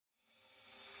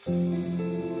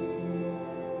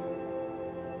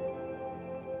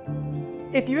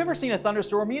If you've ever seen a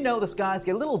thunderstorm, you know the skies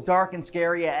get a little dark and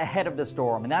scary ahead of the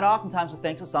storm, and that oftentimes is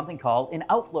thanks to something called an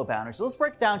outflow boundary. So let's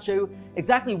break it down and show you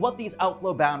exactly what these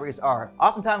outflow boundaries are.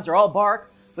 Oftentimes they're all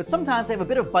bark, but sometimes they have a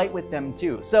bit of bite with them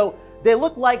too. So they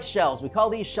look like shells. We call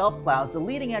these shelf clouds, the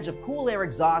leading edge of cool air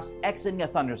exhaust exiting a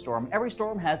thunderstorm. Every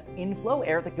storm has inflow,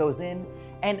 air that goes in,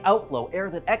 and outflow, air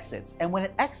that exits. And when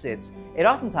it exits, it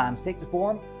oftentimes takes the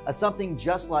form of something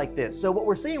just like this. So what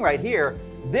we're seeing right here,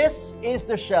 this is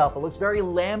the shelf. It looks very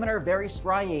laminar, very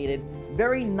striated,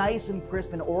 very nice and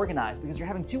crisp and organized because you're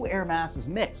having two air masses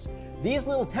mix. These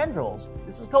little tendrils,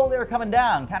 this is cold air coming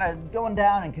down, kind of going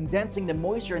down and condensing the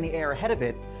moisture in the air ahead of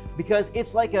it, because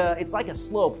it's like a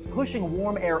slope pushing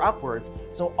warm air upwards.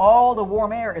 So all the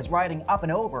warm air is riding up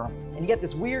and over, and you get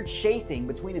this weird chafing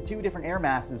between the two different air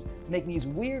masses, making these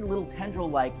weird little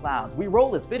tendril-like clouds. We roll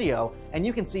this video, and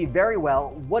you can see very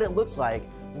well what it looks like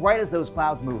right as those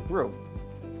clouds move through.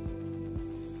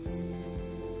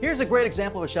 Here's a great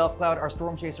example of a shelf cloud our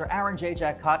storm chaser Aaron J.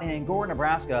 Jack caught in Angora,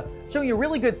 Nebraska, showing you a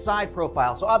really good side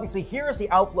profile. So obviously here's the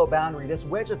outflow boundary, this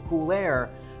wedge of cool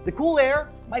air. The cool air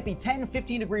might be 10,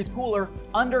 15 degrees cooler,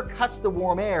 undercuts the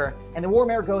warm air, and the warm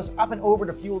air goes up and over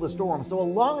to fuel the storm. So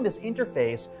along this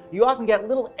interface, you often get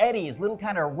little eddies, little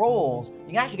kind of rolls. You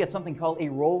can actually get something called a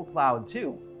roll cloud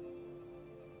too.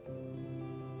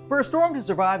 For a storm to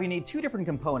survive, you need two different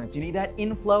components. You need that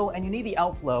inflow and you need the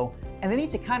outflow, and they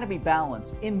need to kind of be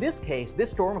balanced. In this case, this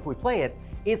storm, if we play it,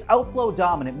 is outflow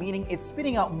dominant, meaning it's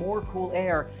spitting out more cool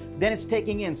air than it's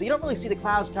taking in. So you don't really see the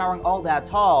clouds towering all that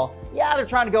tall. Yeah, they're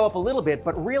trying to go up a little bit,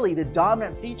 but really the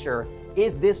dominant feature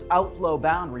is this outflow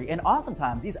boundary. And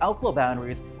oftentimes these outflow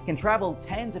boundaries can travel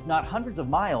tens, if not hundreds of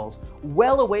miles,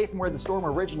 well away from where the storm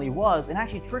originally was and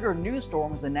actually trigger new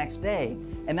storms the next day.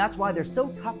 And that's why they're so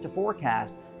tough to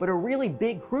forecast, but a really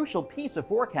big, crucial piece of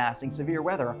forecasting severe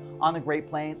weather on the Great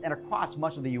Plains and across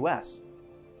much of the US.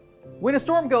 When a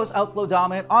storm goes outflow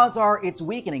dominant, odds are it's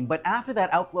weakening, but after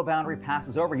that outflow boundary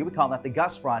passes over, you would call that the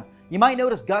gust front. You might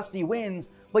notice gusty winds,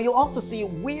 but you'll also see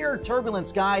weird turbulent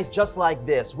skies just like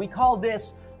this. We call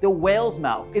this the whale's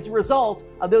mouth. It's a result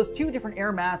of those two different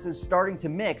air masses starting to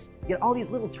mix. You get all these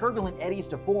little turbulent eddies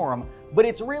to form, but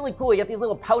it's really cool. You get these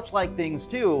little pouch-like things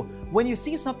too. When you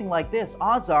see something like this,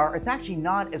 odds are it's actually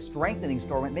not a strengthening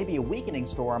storm, it may be a weakening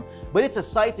storm, but it's a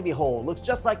sight to behold. It looks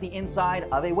just like the inside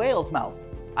of a whale's mouth,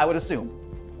 I would assume.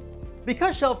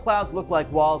 Because shelf clouds look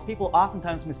like walls, people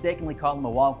oftentimes mistakenly call them a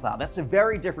wall cloud. That's a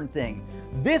very different thing.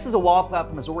 This is a wall cloud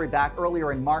from Missouri back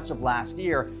earlier in March of last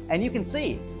year, and you can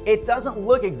see it doesn't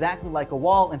look exactly like a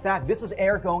wall. In fact, this is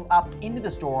air going up into the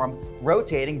storm,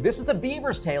 rotating. This is the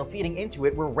beaver's tail feeding into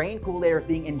it, where rain-cooled air is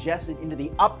being ingested into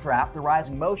the updraft, the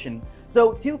rising motion.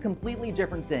 So two completely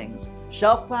different things.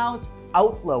 Shelf clouds,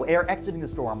 outflow, air exiting the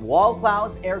storm. Wall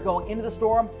clouds, air going into the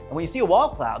storm. And when you see a wall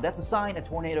cloud, that's a sign a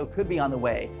tornado could be on the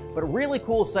way. But really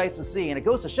cool sights to see, and it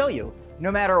goes to show you,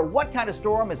 no matter what kind of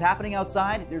storm is happening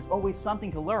outside, there's always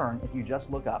something to learn if you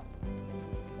just look up.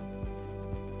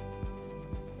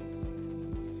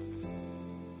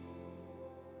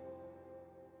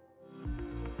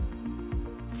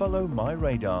 Follow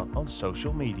MyRadar on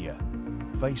social media: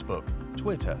 Facebook,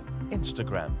 Twitter,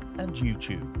 Instagram, and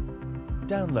YouTube.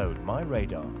 Download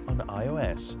MyRadar on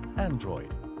iOS,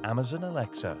 Android, Amazon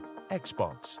Alexa,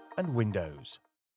 Xbox, and Windows.